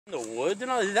In the woods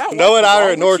and all that. Noah and I are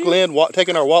at North Glen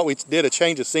taking our walk. We did a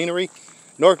change of scenery.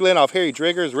 North Glen off Harry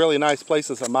Drigger is a really nice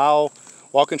place. It's a mile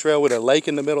walking trail with a lake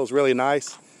in the middle. It's really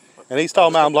nice. And he's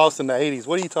talking about I'm lost in the 80s.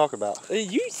 What are you talking about?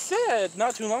 You said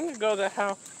not too long ago that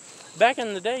how back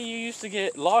in the day you used to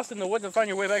get lost in the woods and find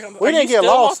your way back home. We didn't get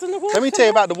lost in the woods. Let me tell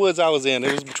you about the woods I was in.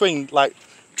 It was between like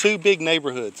two big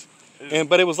neighborhoods.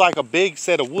 But it was like a big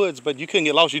set of woods, but you couldn't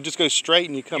get lost. You just go straight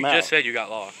and you come out. You just said you got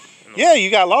lost. Yeah,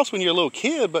 you got lost when you're a little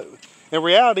kid, but in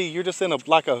reality, you're just in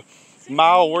like a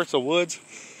mile worth of woods.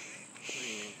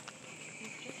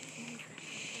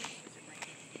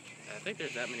 I think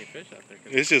there's that many fish out there.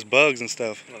 It's just bugs and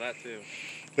stuff. Well, that too.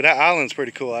 But that island's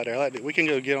pretty cool out there. We can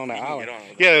go get on that island.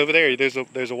 Yeah, over there.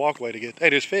 There's a walkway to get. Hey,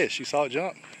 there's fish. You saw it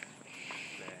jump.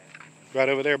 Right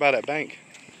over there by that bank.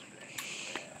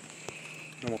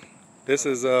 This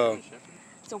is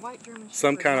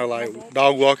some kind of like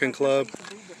dog walking club.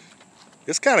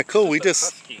 It's kind of cool. We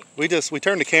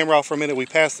turned the camera off for a minute. We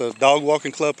passed the dog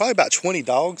walking club. Probably about 20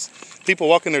 dogs. People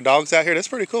walking their dogs out here. That's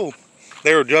pretty cool.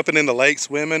 They were jumping in the lake,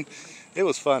 swimming. It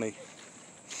was funny.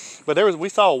 But we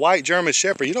saw a white German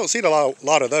Shepherd. You don't see a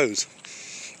lot of those.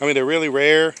 I mean, they're really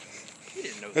rare. You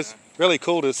didn't know it's that. Really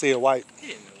cool to see a white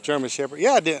German Shepherd.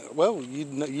 Yeah, I did. Well,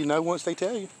 you know once they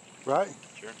tell you, right?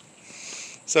 Sure.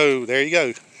 So there you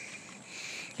go.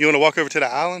 You want to walk over to the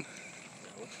island?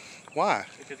 No. Why?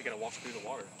 Because you got to walk through the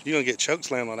water. You're going to get choke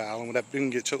slammed on the island. You can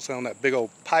get choke slammed on that big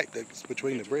old pipe that's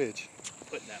between the bridge.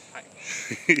 Putting that pipe.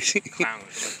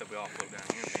 Clowns, we all float down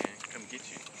here, man. Come get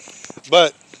you.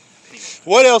 But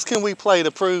what else can we play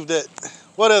to prove that?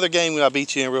 What other game would I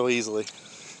beat you in real easily?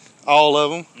 All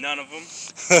of them? None of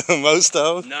them. Most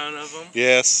of them? None of them.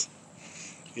 Yes.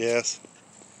 Yes.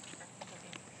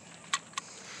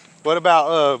 What about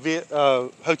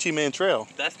Ho Chi Minh Trail?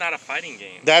 That's not a fighting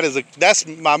game.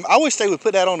 I wish they would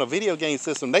put that on a video game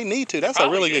system. They need to. That's a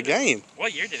really good game.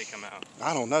 What year did it come out?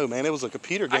 I don't know, man. It was a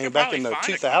computer game back in the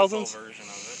 2000s. Version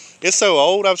of it. It's so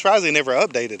old. I'm surprised they never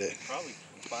updated it. Probably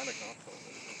find a console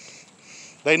version.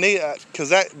 They need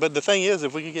but the thing is,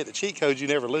 if we could get the cheat codes, you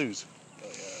never lose.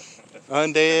 Oh, yeah.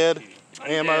 Undead,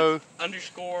 ammo.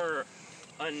 Underscore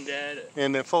undead.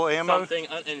 And then full ammo. Something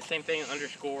and same thing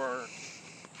underscore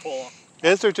full.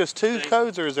 Is there just two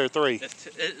codes or is there three?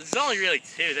 It's only really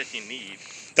two that you need.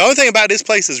 The only thing about this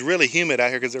place is really humid out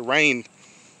here because it rained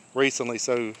recently,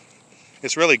 so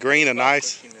it's really green and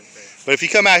nice. But if you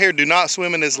come out here, do not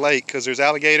swim in this lake because there's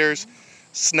alligators,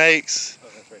 snakes,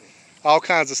 all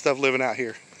kinds of stuff living out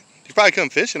here. You probably come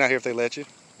fishing out here if they let you.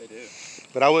 They do.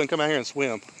 But I wouldn't come out here and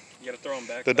swim. You gotta throw them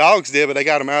back. The dogs did, but they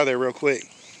got them out of there real quick.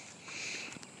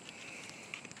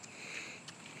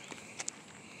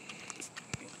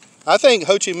 I think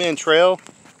Ho Chi Minh Trail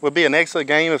would be an excellent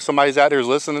game if somebody's out there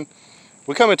listening.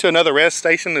 We come into another rest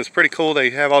station that's pretty cool. They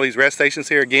have all these rest stations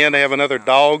here. Again, they have another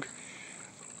dog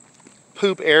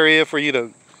poop area for you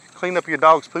to clean up your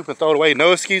dog's poop and throw it away.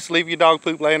 No excuse to leave your dog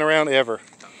poop laying around ever.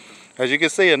 As you can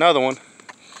see, another one.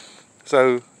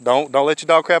 So don't let your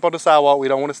dog crap on the sidewalk. We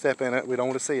don't want to step in it. We don't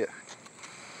want to see it.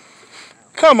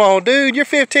 Come on, dude. You're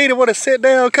 15 and want to sit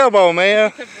down. Come on,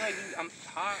 man.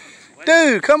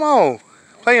 Dude, come on.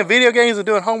 Playing video games and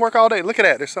doing homework all day. Look at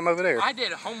that. There's something over there. I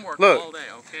did homework all day,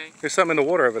 okay? There's something in the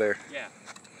water over there. Yeah.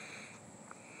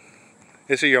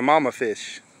 This is your mama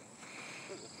fish.